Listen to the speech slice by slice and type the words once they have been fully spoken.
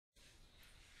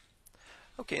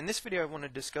Okay, in this video I want to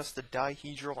discuss the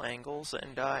dihedral angles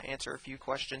and answer a few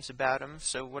questions about them.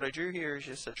 So what I drew here is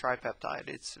just a tripeptide.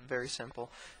 It's very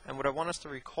simple. And what I want us to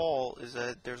recall is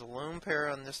that there's a lone pair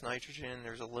on this nitrogen,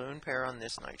 there's a lone pair on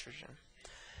this nitrogen.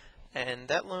 And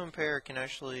that lone pair can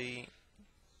actually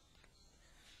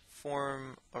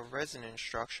form a resonance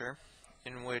structure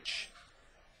in which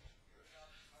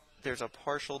there's a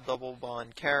partial double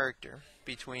bond character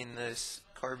between this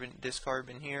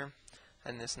carbon here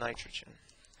and this nitrogen.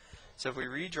 So if we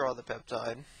redraw the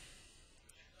peptide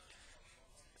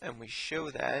and we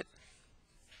show that,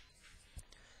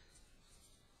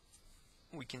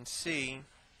 we can see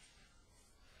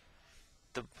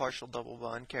the partial double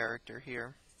bond character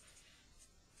here.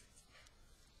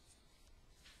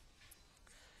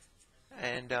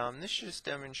 And this just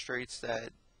demonstrates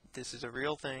that this is a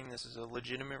real thing. This is a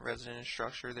legitimate resonance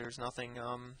structure. There's nothing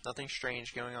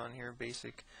strange going on here.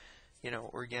 Basic,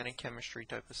 organic chemistry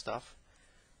type of stuff.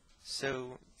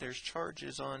 So there's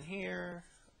charges on here.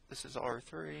 This is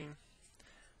R3,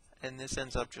 and this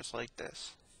ends up just like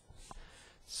this.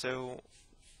 So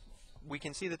we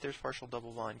can see that there's partial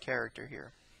double bond character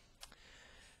here.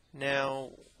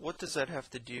 Now, what does that have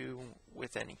to do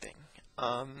with anything?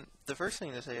 The first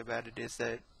thing to say about it is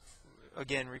that,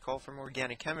 again, recall from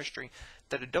organic chemistry,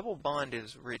 that a double bond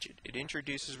is rigid. It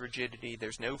introduces rigidity.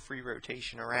 There's no free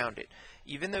rotation around it.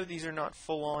 Even though these are not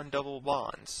full-on double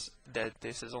bonds, that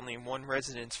this is only one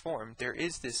resonance form, there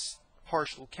is this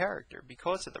partial character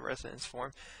because of the resonance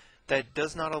form that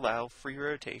does not allow free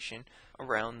rotation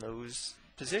around those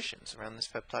positions, around this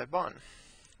peptide bond.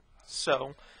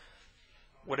 So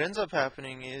what ends up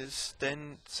happening is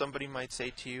then somebody might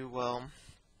say to you, well,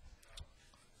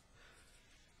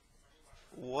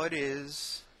 what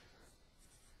is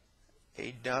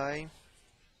a dihedral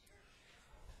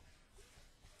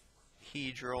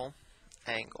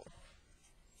angle?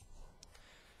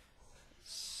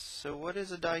 So what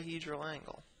is a dihedral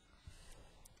angle?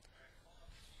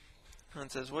 And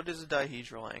it says, what is a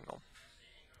dihedral angle?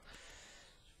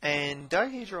 And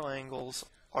dihedral angles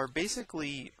are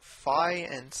basically phi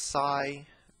and psi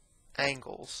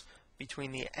angles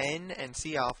between the N and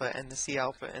C alpha and the C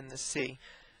alpha and the C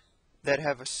that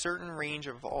have a certain range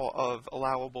of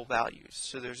allowable values.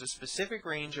 So there's a specific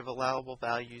range of allowable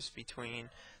values between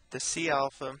the C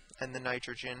alpha and the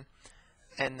nitrogen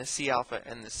and the C alpha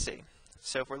and the C.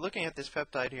 So if we're looking at this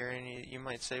peptide here, and you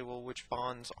might say, well, which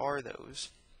bonds are those?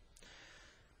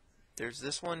 There's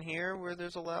this one here where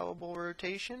there's allowable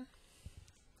rotation,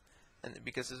 and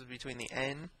because this is between the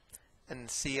N and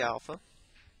the C alpha.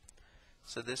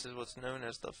 So this is what's known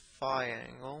as the phi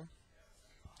angle.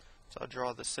 So I'll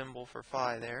draw the symbol for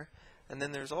phi there. And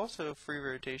then there's also free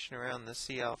rotation around the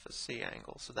C alpha C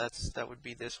angle. So that would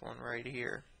be this one right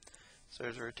here. So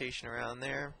there's rotation around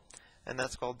there, and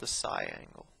that's called the psi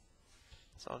angle.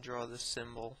 So I'll draw this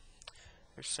symbol.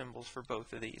 There's symbols for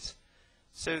both of these.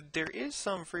 So there is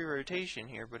some free rotation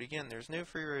here, but again, there's no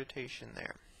free rotation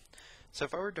there. So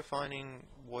if I were defining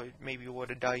what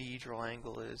a dihedral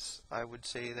angle is, I would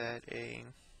say that a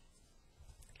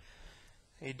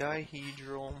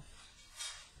dihedral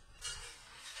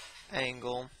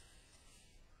angle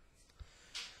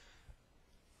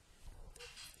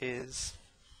is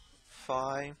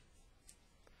phi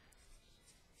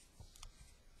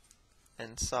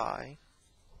and psi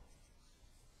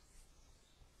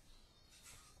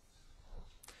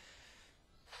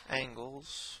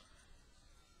angles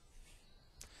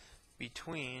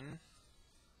between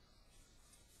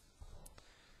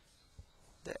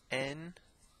the N,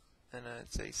 and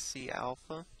I'd say C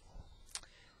alpha,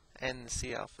 and the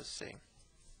C alpha C,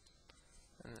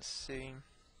 and the C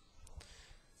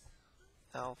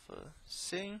alpha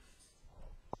C,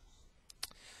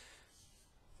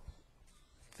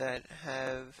 that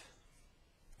have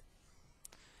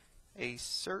a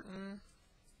certain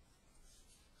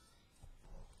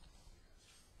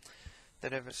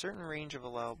range of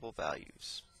allowable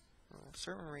values, a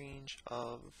certain range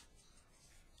of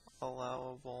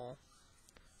allowable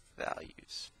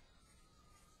values.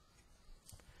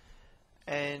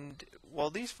 And while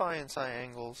these phi and psi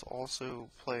angles also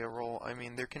play a role, I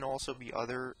mean, there can also be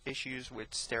other issues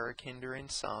with steric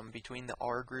hindrance between the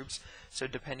R groups. So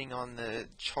depending on the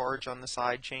charge on the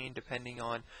side chain, depending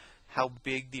on how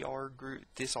big the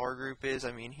this R group is.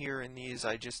 I mean, here in these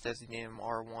I just designated them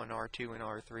R1, R2, and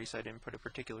R3, so I didn't put a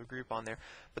particular group on there.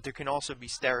 But there can also be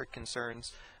steric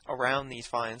concerns around these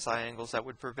phi and psi angles that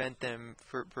would prevent them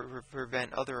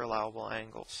prevent other allowable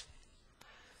angles.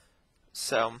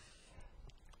 So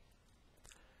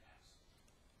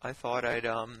I thought I'd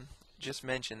just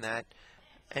mention that.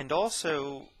 And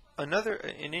also,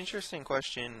 An interesting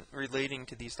question relating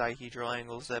to these dihedral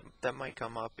angles that might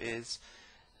come up is,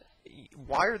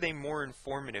 why are they more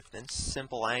informative than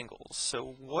simple angles?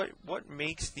 So what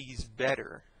makes these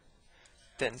better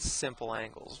than simple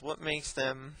angles? What makes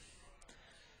them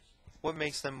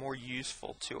more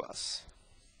useful to us?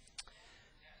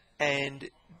 And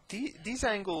these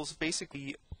angles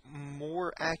basically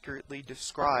more accurately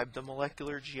describe the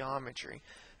molecular geometry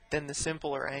than the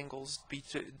simpler angles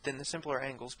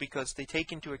because they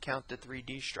take into account the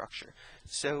 3D structure.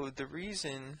 So the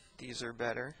reason these are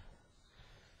better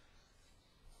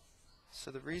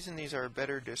a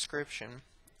better description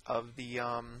of the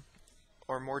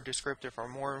or more descriptive or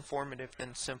more informative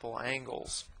than simple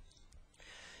angles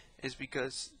is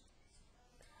because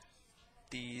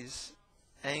these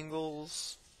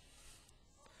angles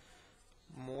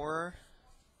more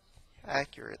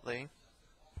accurately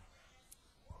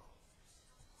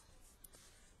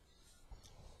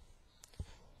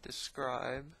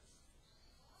describe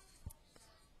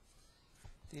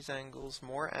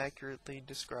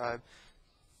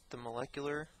the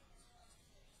molecular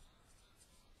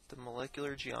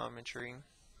geometry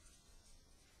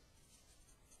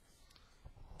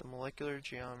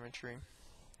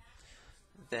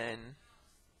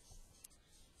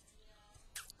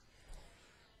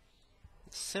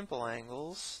than the simple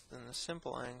angles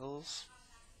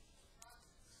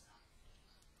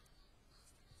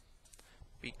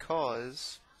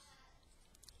because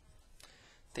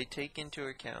they take into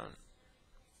account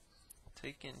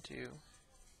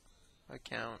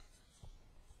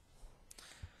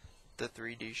the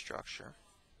 3D structure,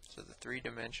 so the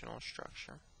three-dimensional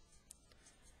structure.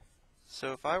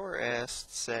 So if I were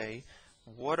asked, say,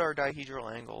 what are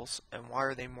dihedral angles and why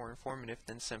are they more informative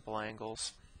than simple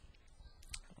angles,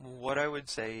 what I would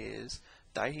say is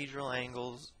dihedral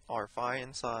angles are phi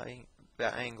and psi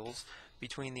angles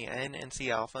between the n and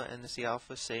C alpha and the C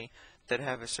alpha C that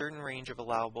have a certain range of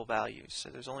allowable values. So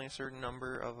there's only a certain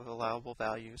number of allowable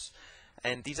values,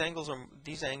 and these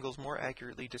angles more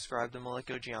accurately describe the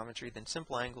molecular geometry than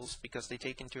simple angles because they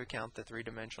take into account the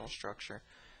three-dimensional structure.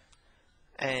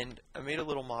 And I made a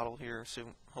little model here, so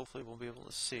hopefully we'll be able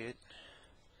to see it,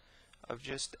 of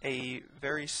just a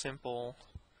very simple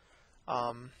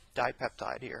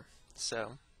dipeptide here.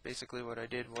 So basically what I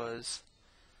did was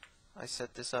I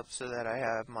set this up so that I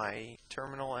have my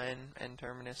terminal N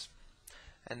terminus,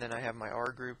 and then I have my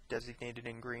R group designated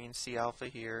in green, C alpha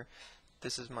here.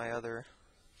 This is my other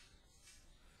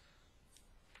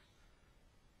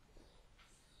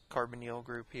carbonyl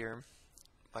group here,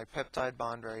 my peptide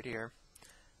bond right here,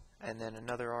 and then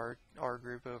another R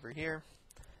group over here,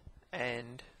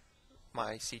 and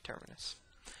my C terminus.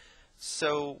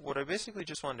 So what I basically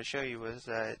just wanted to show you was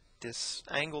that this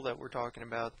angle that we're talking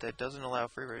about that doesn't allow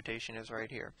free rotation is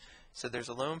right here. So there's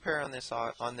a lone pair on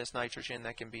this nitrogen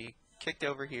that can be kicked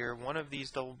over here. One of these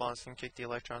double bonds can kick the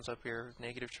electrons up here,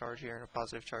 negative charge here and a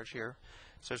positive charge here.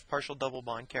 So there's partial double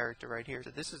bond character right here. So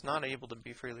this is not able to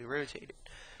be freely rotated.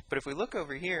 But if we look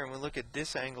over here and we look at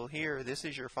this angle here, this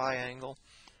is your phi angle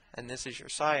and this is your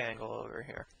psi angle over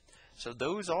here. So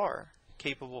those are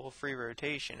capable of free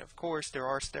rotation. Of course, there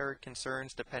are steric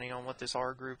concerns depending on what this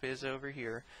R group is over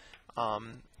here.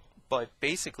 But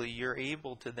basically, you're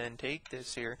able to then take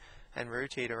this here and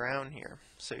rotate around here.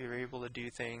 So you're able to do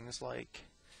things like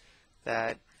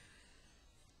that.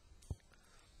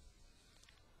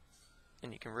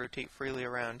 And you can rotate freely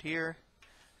around here.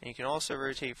 And you can also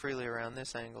rotate freely around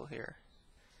this angle here.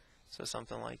 So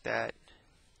something like that.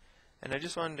 And I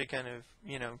just wanted to kind of,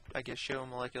 I guess show a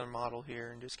molecular model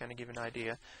here and just kind of give an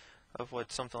idea of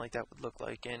what something like that would look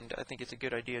like. And I think it's a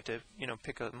good idea to,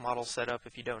 pick a model setup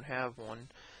if you don't have one,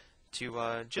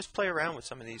 to just play around with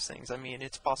some of these things. I mean,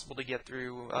 it's possible to get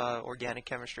through organic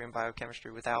chemistry and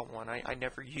biochemistry without one. I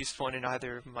never used one in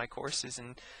either of my courses,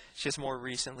 and it's just more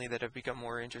recently that I've become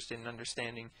more interested in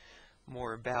understanding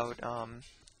more about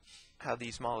how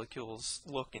these molecules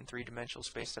look in three-dimensional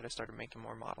space that I started making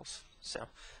more models. So,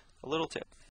 a little tip.